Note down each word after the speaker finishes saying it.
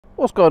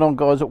What's going on,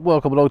 guys?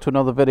 Welcome along to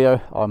another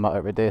video. I'm Matt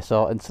at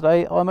DSR, and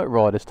today I'm at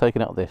Riders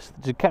taking out this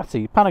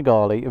Ducati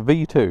Panigale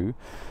V2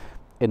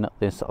 in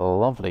this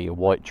lovely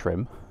white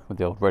trim with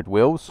the old red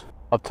wheels.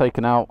 I've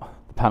taken out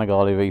the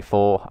Panigale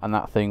V4 and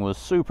that thing was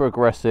super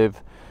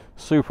aggressive,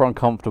 super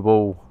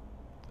uncomfortable,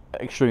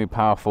 extremely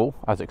powerful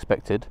as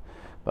expected,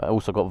 but it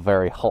also got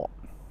very hot.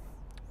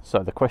 So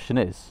the question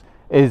is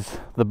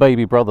the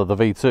baby brother, the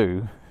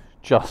V2,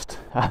 just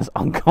as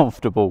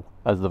uncomfortable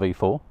as the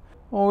V4?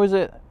 Or is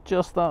it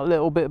just that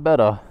little bit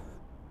better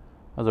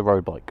as a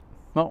road bike?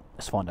 Well,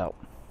 let's find out.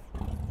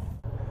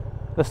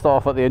 Let's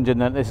start off at the engine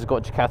then. This has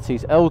got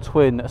Ducati's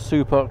L-Twin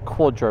Super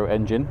Quadro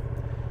engine,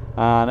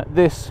 and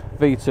this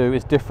V2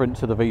 is different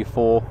to the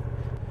V4,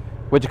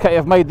 where Ducati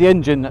have made the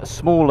engine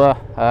smaller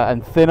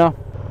and thinner,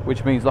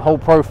 which means the whole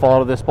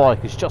profile of this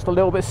bike is just a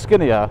little bit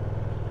skinnier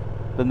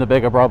than the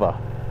bigger brother.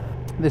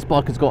 This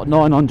bike has got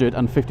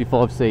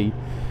 955c,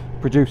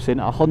 producing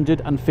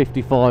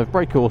 155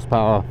 brake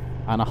horsepower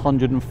and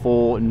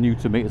 104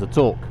 newton meters of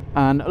torque.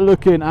 And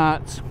looking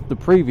at the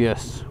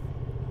previous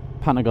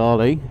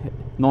Panigale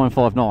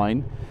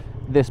 959,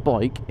 this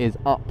bike is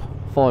up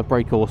 5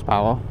 brake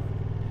horsepower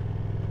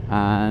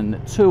and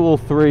 2 or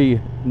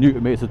 3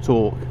 newton meters of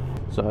torque.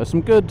 So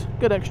some good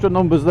extra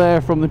numbers there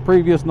from the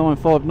previous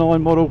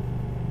 959 model.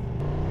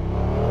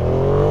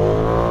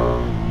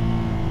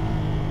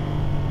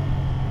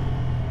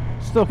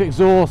 Stock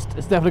exhaust,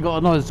 it's definitely got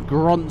a nice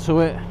grunt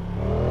to it,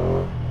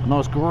 a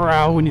nice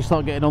growl when you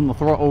start getting on the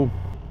throttle,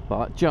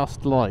 but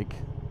just like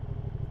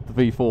the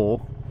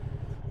V4,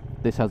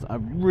 this has a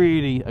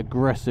really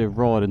aggressive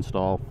riding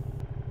style.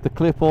 The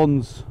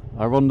clip-ons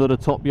are under the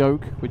top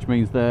yoke, which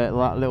means they're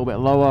that little bit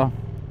lower.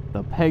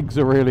 The pegs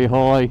are really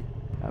high,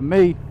 and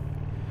me,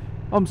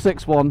 I'm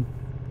 6'1",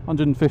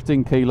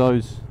 115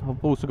 kilos.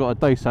 I've also got a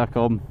day sack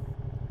on.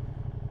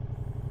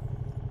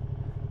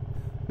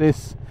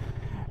 This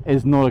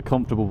is not a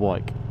comfortable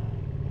bike.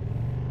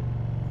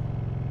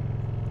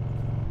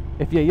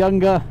 If you're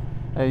younger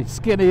and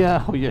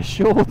skinnier, or you're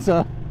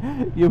shorter,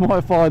 you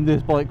might find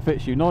this bike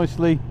fits you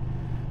nicely,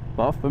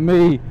 but for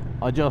me,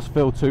 I just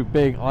feel too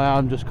big. I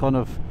am just kind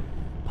of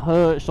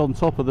perched on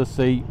top of the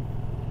seat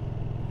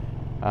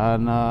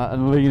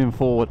and leaning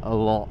forward a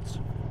lot.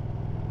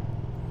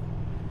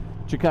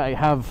 Ducati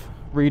have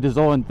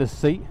redesigned this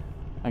seat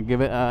and give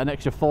it an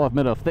extra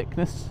 5mm of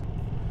thickness.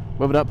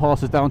 Whether that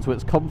passes down to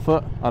its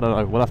comfort, I don't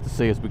know. We'll have to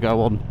see as we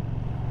go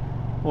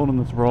on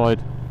this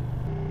ride.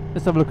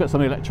 Let's have a look at some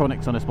of the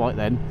electronics on this bike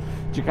then.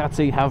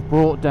 Ducati have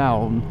brought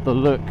down the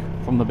look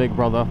from the big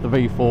brother, the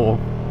V4,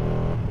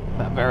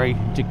 that very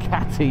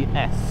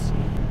Ducati-esque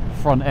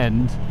front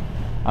end,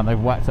 and they've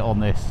whacked it on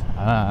this,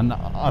 and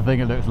I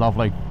think it looks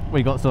lovely.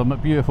 We got some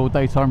beautiful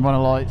daytime runner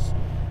lights,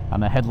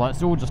 and the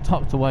headlights are all just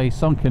tucked away,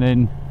 sunken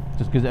in,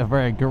 just gives it a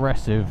very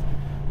aggressive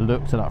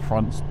look to that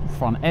front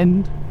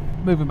end.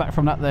 Moving back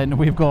from that then,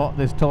 we've got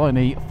this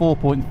tiny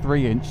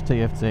 4.3 inch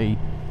TFT.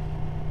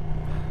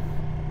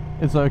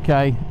 It's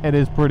okay, it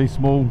is pretty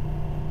small.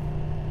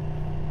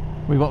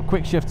 We've got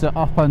quick shifter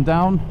up and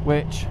down,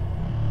 which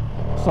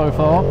so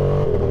far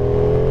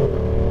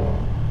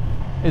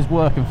is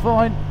working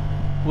fine.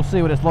 We'll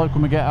see what it's like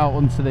when we get out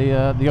onto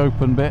the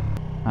open bit,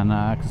 and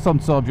cause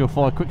sometimes you'll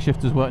find quick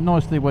shifters work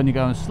nicely when you're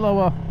going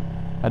slower,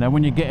 and then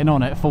when you're getting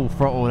on it full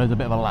throttle there's a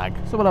bit of a lag.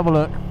 So we'll have a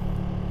look,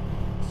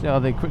 see how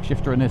the quick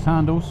shifter in this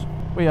handles.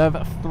 We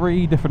have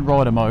 3 different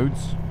rider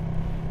modes: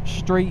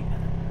 street,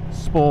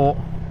 sport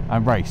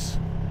and race.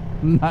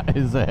 And that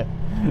is it.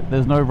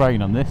 There's no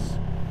rain on this,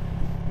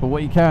 but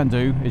what you can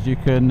do is you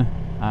can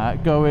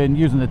go in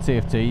using the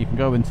TFT. You can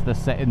go into the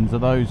settings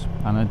of those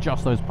and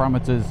adjust those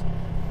parameters,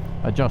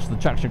 adjust the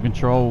traction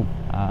control,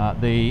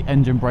 the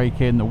engine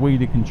braking, the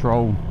wheelie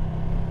control,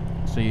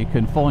 so you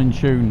can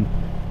fine-tune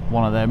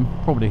one of them,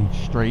 probably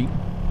street,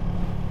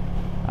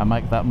 and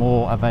make that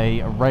more of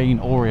a rain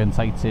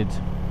orientated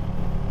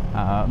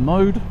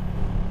mode,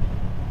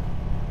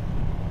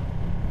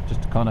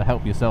 just to kind of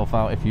help yourself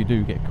out if you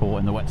do get caught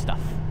in the wet stuff.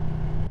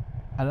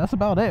 And that's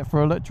about it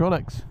for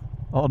electronics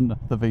on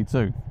the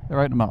V2.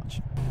 There ain't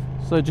much.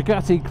 So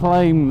Ducati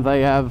claim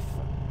they have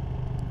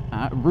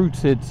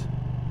routed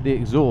the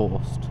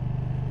exhaust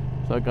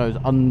so it goes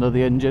under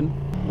the engine.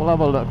 We'll have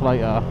a look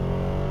later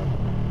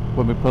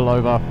when we pull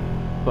over,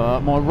 but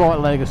my right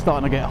leg is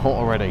starting to get hot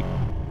already.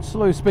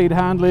 Slow speed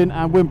handling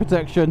and wind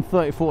protection,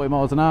 30-40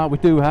 miles an hour. We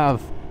do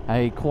have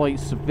a quite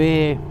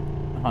severe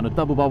kind of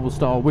double bubble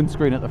style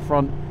windscreen at the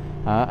front,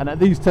 and at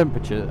these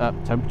temperatures,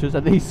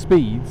 at these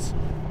speeds,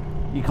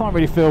 you can't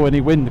really feel any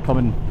wind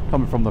coming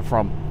from the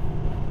front.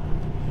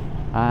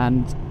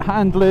 And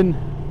handling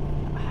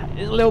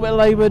is a little bit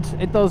laboured.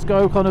 It does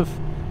go kind of,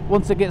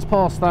 once it gets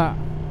past that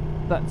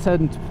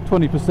 10 to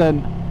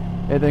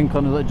 20%, it then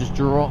kind of like just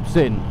drops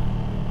in.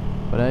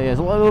 But it's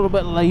a little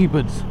bit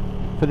laboured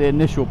for the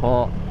initial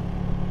part.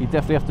 You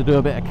definitely have to do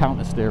a bit of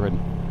counter steering.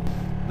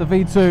 The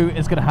V2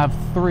 is going to have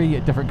 3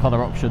 different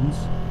colour options.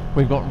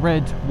 We've got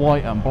red,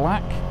 white and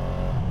black,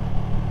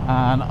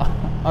 and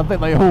I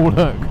think they all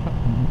look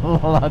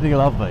bloody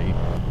lovely.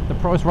 The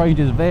price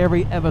ranges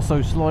vary ever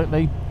so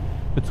slightly.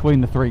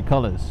 between the three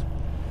colours.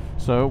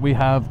 So we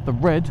have the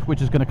red,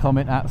 which is going to come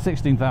in at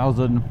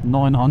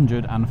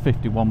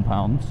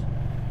 £16,951.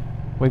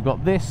 We've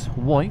got this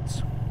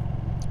white,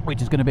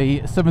 which is going to be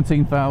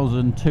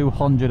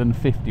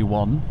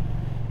 £17,251,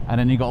 and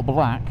then you got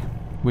black,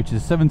 which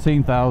is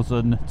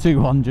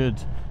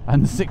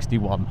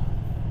 £17,261.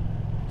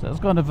 So it's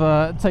kind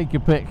of take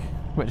your pick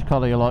which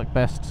colour you like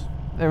best.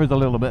 There is a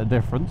little bit of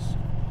difference.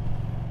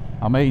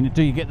 I mean,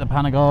 do you get the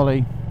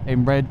Panigale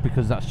in red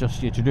because that's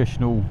just your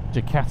traditional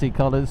Ducati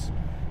colours?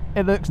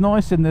 It looks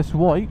nice in this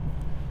white,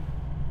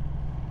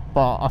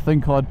 but I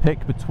think I'd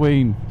pick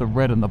between the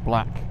red and the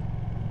black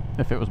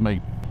if it was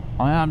me.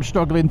 I am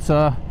struggling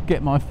to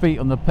get my feet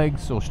on the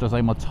pegs, or should I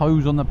say my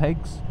toes on the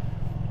pegs.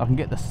 I can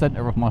get the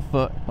centre of my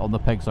foot on the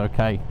pegs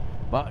okay,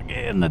 but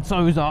getting the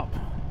toes up,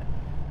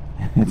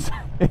 it's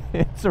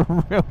a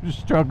real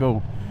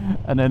struggle,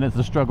 and then it's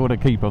a struggle to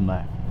keep them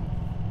there.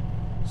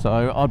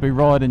 So I'd be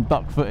riding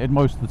duck-footed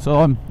most of the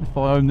time if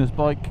I own this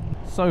bike.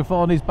 So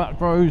far on these back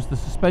rows, the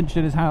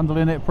suspension is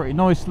handling it pretty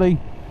nicely.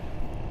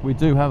 We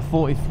do have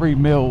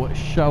 43mm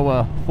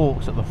Showa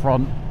forks at the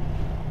front.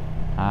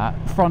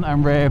 Front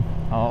and rear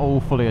are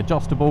all fully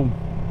adjustable.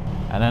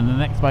 And then the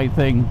next main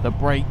thing, the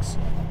brakes.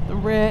 The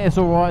rear is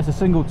alright, it's a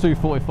single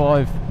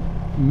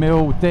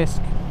 245mm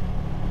disc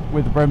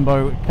with the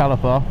Brembo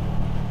caliper.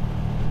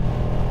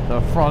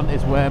 The front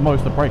is where most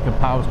of the braking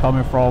power is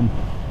coming from.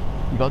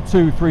 You've got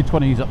two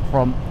 320s up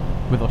front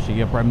with obviously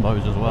your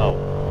Brembos as well.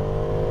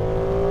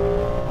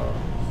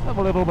 Let's have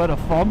a little bit of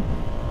fun.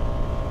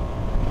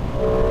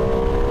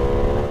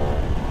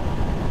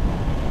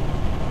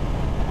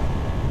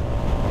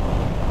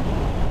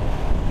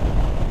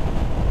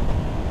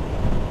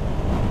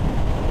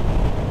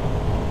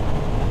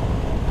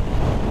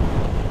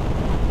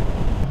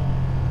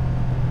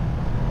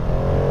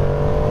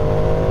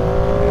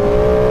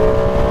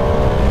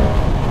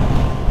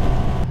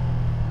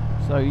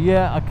 So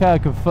yeah, I can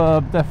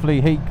confirm,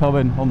 definitely heat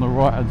coming on the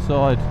right hand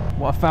side.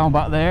 What I found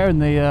back there in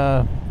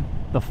the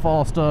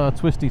faster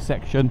twisty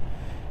section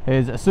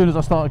is as soon as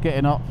I started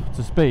getting up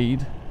to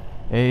speed,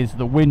 is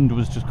the wind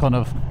was just kind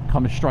of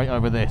coming straight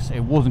over this.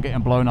 It wasn't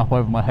getting blown up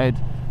over my head,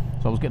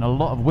 so I was getting a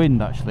lot of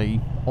wind actually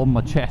on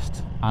my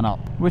chest and up,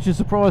 which is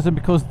surprising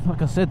because,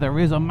 like I said, there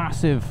is a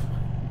massive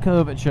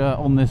curvature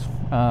on this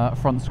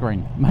front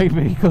screen.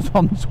 Maybe because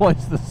I'm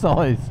twice the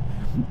size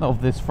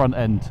of this front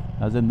end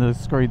as in the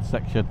screen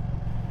section.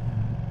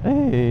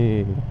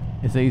 Hey,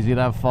 it's easy to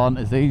have fun,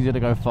 it's easy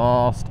to go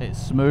fast,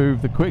 it's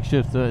smooth, the quick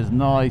shifter is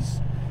nice,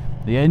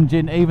 the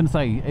engine, even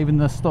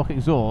the stock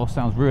exhaust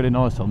sounds really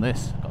nice on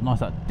this. Got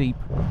nice that deep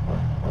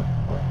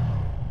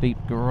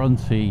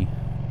grunty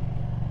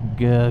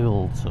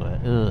gurgle to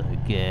it.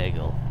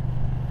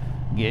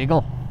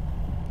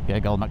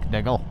 Gurgle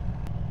McDiggle.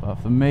 But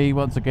for me,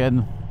 once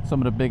again,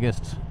 some of the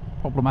biggest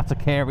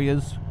problematic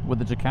areas with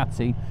the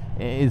Ducati,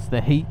 it is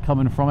the heat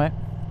coming from it.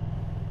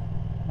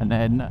 And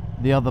then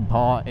the other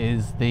part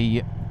is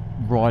the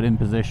riding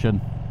position.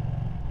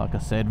 Like I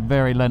said,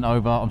 very leant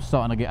over. I'm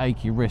starting to get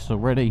achy wrists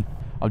already.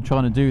 I'm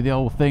trying to do the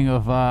old thing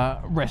of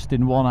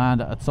resting one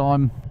hand at a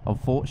time.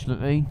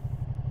 Unfortunately,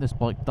 this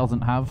bike doesn't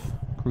have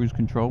cruise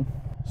control,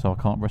 so I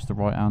can't rest the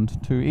right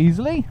hand too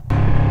easily.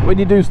 When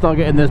you do start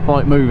getting this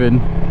bike moving,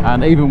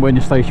 and even when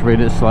you're stationary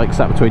and it's like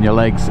sat between your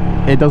legs,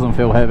 it doesn't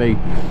feel heavy.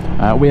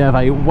 We have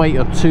a weight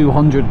of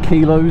 200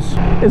 kilos.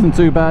 Isn't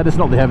too bad. It's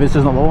not the heaviest,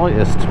 it's not the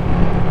lightest.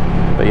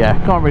 But yeah,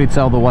 can't really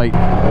tell the weight.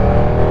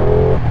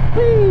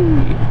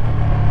 Whee!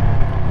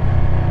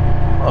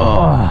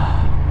 Oh.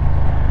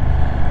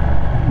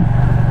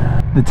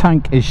 The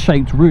tank is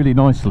shaped really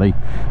nicely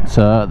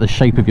to the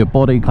shape of your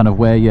body, kind of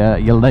where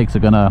your legs are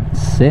gonna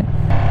sit.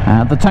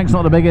 The tank's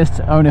not the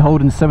biggest, only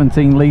holding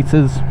 17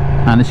 litres,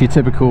 and it's your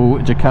typical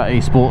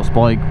Ducati sports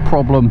bike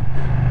problem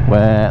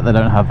where they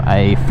don't have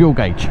a fuel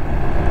gauge,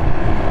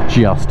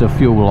 just a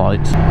fuel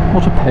light.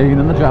 What a pain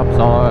in the jab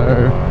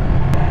though.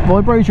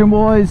 Vibration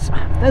wise,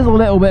 there's a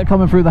little bit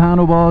coming through the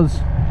handlebars,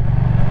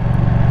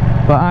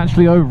 but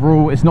actually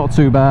overall it's not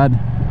too bad.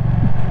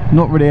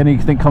 Not really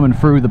anything coming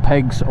through the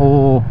pegs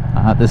or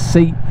the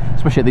seat,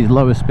 especially at these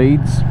lower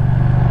speeds.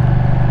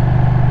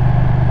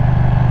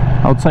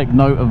 I'll take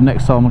note of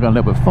next time I'm going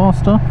a little bit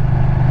faster,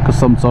 because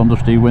sometimes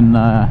obviously when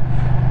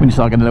you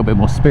start getting a little bit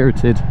more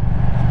spirited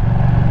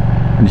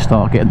and you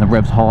start getting the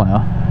revs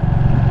higher,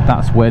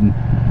 that's when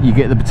you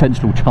get the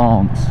potential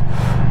chance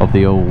of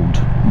the old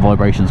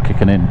vibrations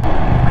kicking in.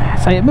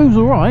 So it moves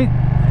alright,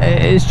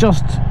 it's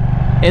just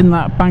in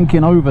that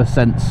banking over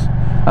sense,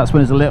 that's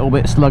when it's a little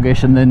bit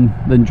sluggish and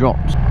then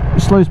drops.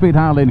 Slow speed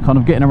handling, kind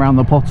of getting around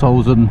the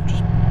potholes and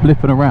just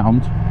blipping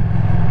around,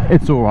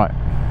 it's alright.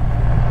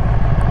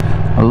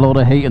 A lot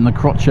of heat in the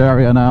crotch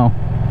area now.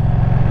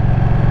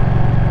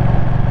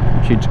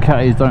 Actually,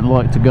 Ducatis don't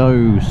like to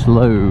go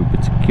slow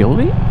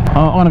particularly.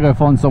 I'm going to go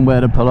find somewhere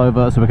to pull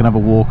over so we can have a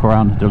walk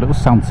around and do a little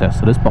sound test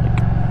of this bike.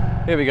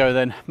 Here we go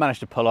then, managed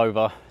to pull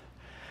over.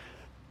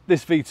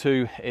 This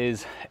V2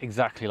 is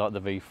exactly like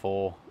the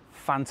V4.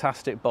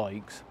 Fantastic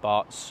bikes,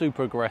 but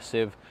super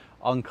aggressive,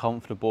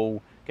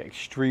 uncomfortable, get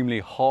extremely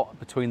hot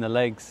between the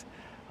legs.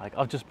 Like,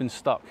 I've just been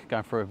stuck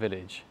going through a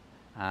village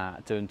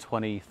doing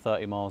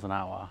 20-30 miles an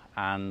hour,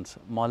 and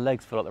my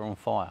legs feel like they're on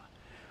fire.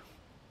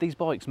 These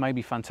bikes may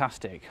be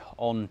fantastic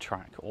on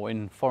track or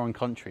in foreign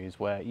countries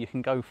where you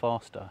can go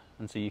faster,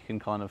 and so you can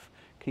kind of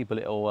keep a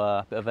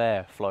little bit of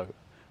air flow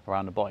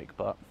around the bike,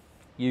 but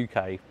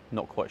UK,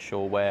 not quite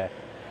sure where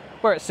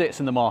it sits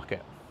in the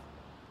market.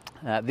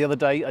 The other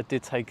day I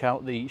did take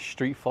out the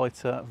Street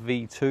Fighter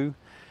V2,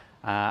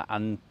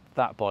 and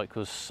that bike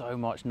was so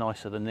much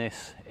nicer than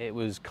this. It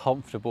was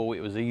comfortable, it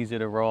was easy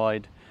to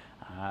ride.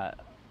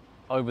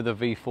 Over the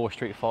V4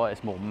 Street Fighter,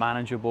 it's more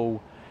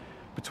manageable.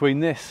 Between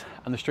this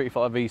and the Street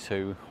Fighter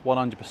V2,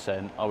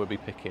 100% I would be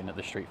picking at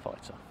the Street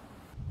Fighter.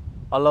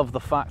 I love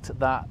the fact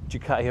that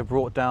Ducati have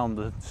brought down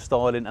the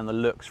styling and the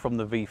looks from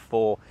the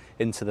V4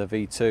 into the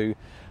V2.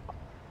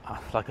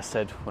 Like I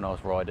said when I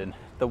was riding,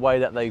 the way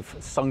that they've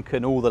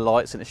sunken all the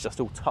lights and it's just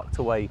all tucked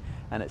away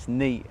and it's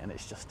neat, and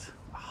it's just...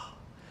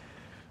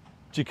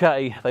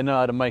 Ducati, they know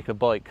how to make a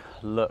bike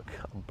look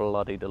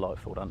bloody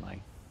delightful, don't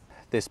they?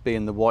 This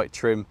being the white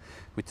trim,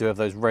 we do have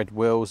those red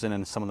wheels and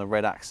then some of the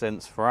red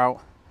accents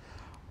throughout.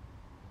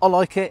 I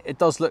like it, it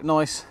does look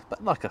nice,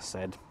 but like I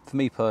said, for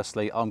me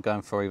personally, I'm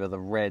going for either the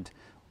red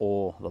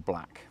or the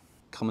black.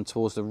 Coming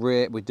towards the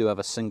rear, we do have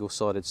a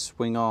single-sided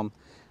swing arm.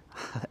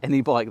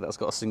 Any bike that's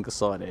got a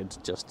single-sided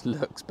just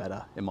looks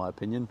better, in my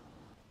opinion.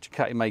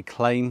 Ducati may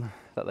claim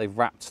that they've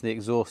wrapped the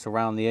exhaust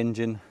around the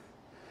engine,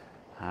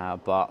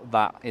 but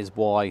that is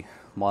why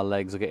my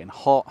legs are getting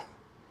hot.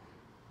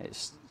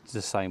 It's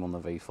the same on the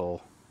V4.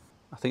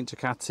 I think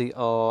Ducati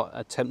are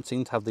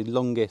attempting to have the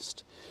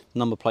longest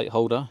number plate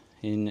holder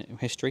in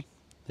history.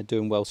 They're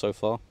doing well so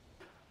far.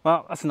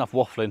 Well, that's enough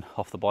waffling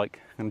off the bike.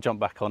 I'm going to jump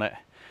back on it,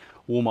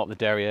 warm up the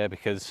derriere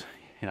because,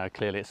 you know,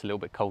 clearly it's a little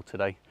bit cold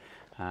today.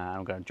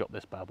 I'm going to drop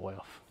this bad boy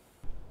off.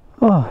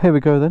 Oh, here we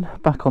go then,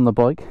 back on the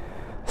bike.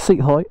 Seat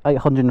height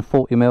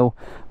 840mm,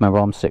 remember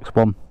I'm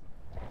 6'1",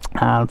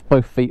 and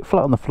both feet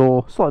flat on the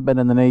floor, slight bend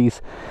in the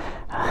knees.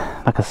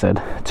 Like I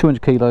said,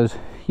 200 kilos,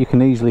 you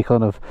can easily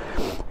kind of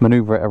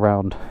maneuver it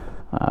around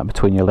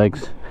between your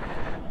legs.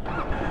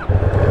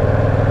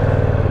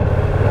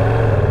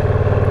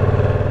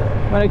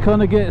 When it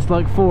kind of gets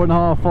like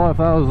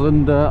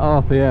 4,500–5,000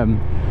 RPM,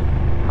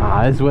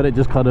 is when it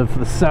just kind of,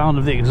 the sound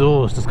of the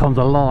exhaust just comes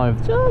alive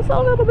just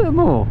a little bit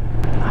more.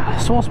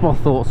 So what's my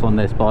thoughts on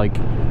this bike?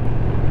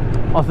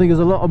 I think it's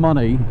a lot of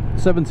money,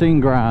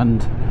 17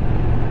 grand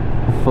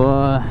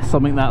for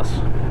something that's,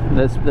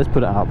 let's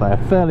put it out there,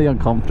 fairly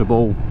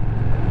uncomfortable,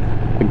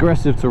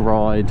 aggressive to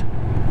ride.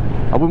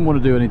 I wouldn't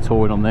want to do any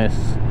touring on this.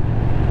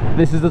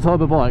 This is the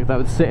type of bike that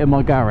would sit in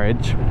my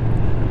garage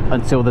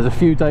until there's a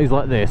few days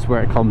like this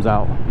where it comes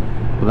out,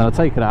 but then I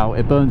take it out,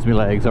 it burns my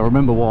legs, I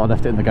remember why I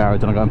left it in the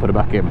garage and I go and put it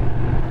back in.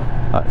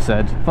 Like I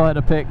said, if I had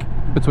to pick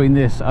between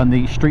this and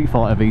the Street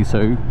Fighter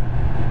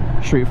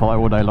V2, Street Fighter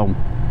all day long,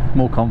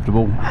 more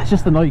comfortable. It's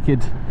just the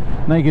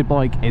naked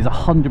bike is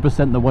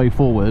 100% the way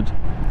forward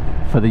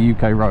for the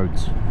UK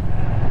roads.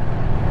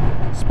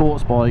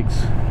 Sports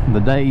bikes, the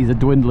days are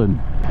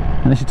dwindling.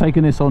 Unless you're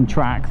taking this on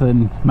track,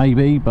 then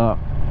maybe, but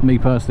me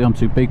personally, I'm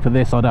too big for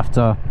this. I'd have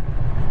to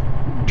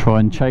try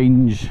and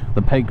change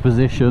the peg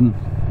position.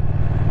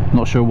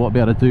 Not sure what I'd be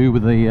able to do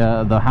with the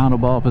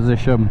handlebar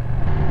position.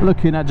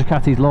 Looking at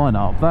Ducati's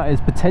lineup, that is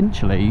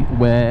potentially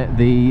where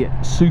the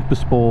Super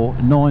Sport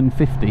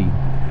 950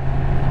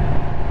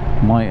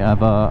 might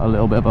have a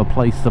little bit of a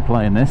place to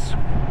play in this,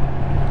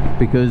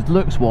 because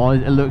looks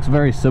wise it looks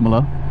very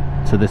similar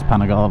to this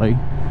Panigale,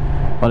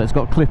 but it's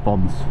got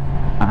clip-ons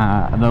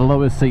and a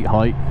lower seat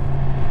height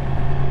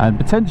and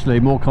potentially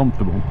more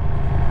comfortable.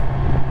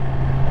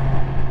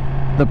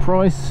 The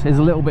price is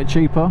a little bit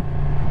cheaper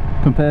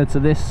compared to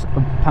this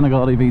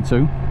Panigale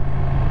V2,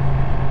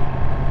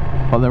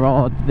 but there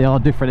are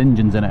different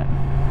engines in it.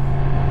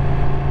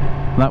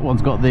 That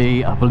one's got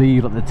the, I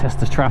believe, like the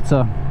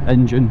Testastrata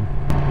engine,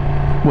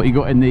 what you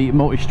got in the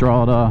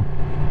Multistrada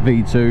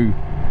V2,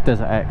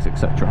 Desert X,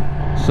 etc.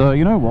 So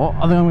you know what,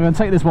 I think I'm going to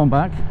take this one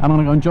back and I'm going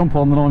to go and jump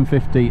on the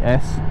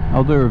 950S.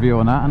 I'll do a review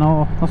on that and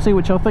I'll see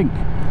which I think,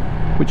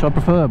 which I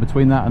prefer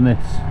between that and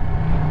this.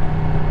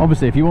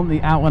 Obviously if you want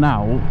the out and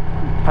out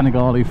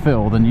Panigale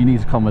feel, then you need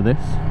to come with this,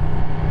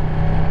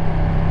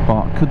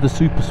 but could the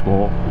Super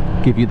Sport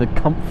give you the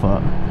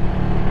comfort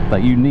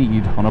that you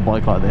need on a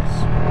bike like this?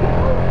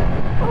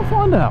 I'll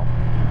find out.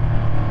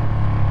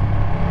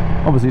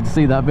 Obviously to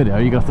see that video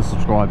you're going to have to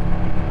subscribe.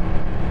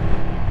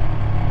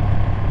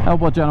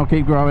 Help our channel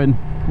keep growing.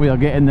 We are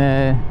getting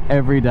there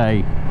every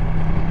day,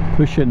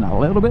 pushing a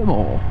little bit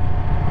more.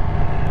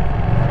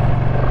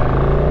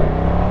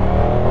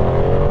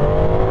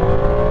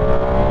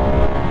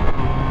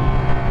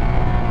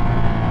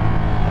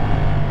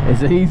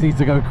 It's easy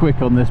to go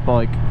quick on this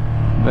bike,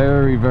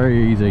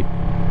 very easy.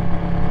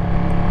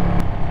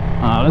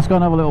 Let's go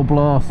and have a little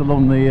blast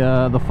along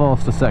the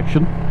faster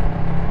section.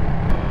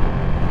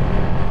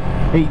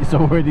 Heat's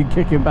already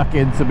kicking back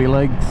into my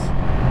legs.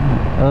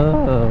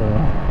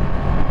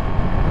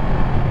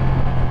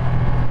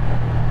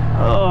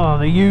 Oh,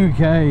 the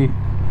UK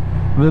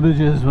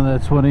villages when they're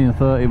 20 and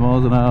 30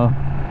 miles an hour.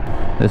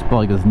 This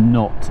bike is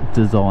not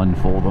designed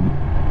for them.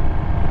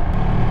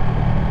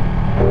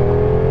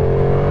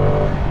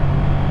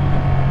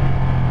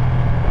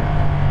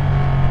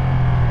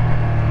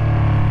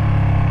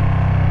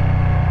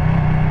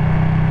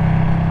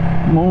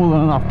 More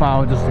than enough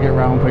power just to get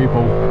around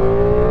people.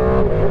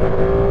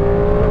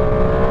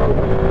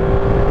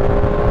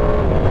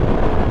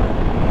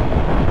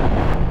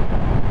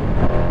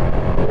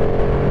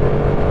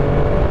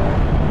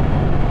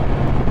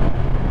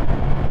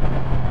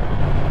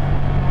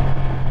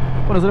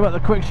 What is it about the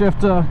quick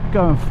shifter?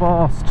 Going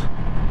fast.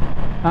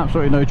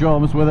 Absolutely no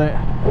dramas with it.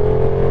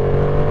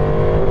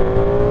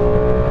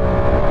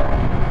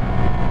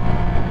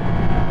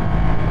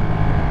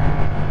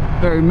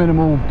 Very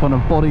minimal kind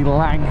of body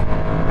lag.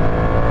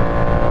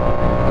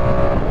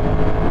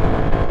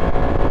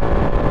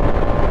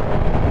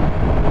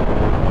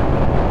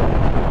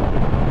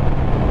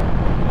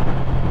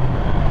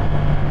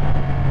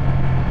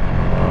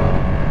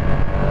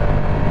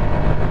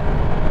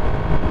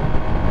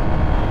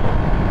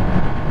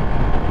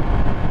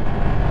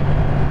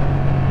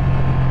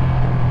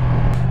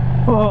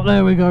 Well,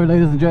 there we go,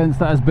 ladies and gents.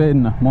 That has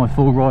been my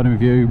full riding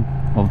review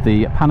of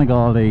the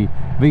Panigale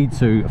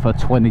V2 for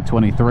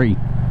 2023.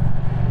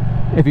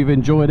 If you've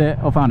enjoyed it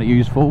or found it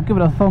useful, give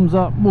it a thumbs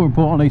up. More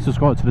importantly,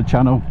 subscribe to the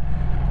channel.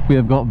 We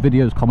have got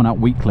videos coming out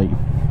weekly.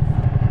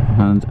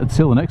 And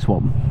until the next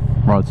one,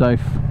 ride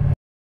safe.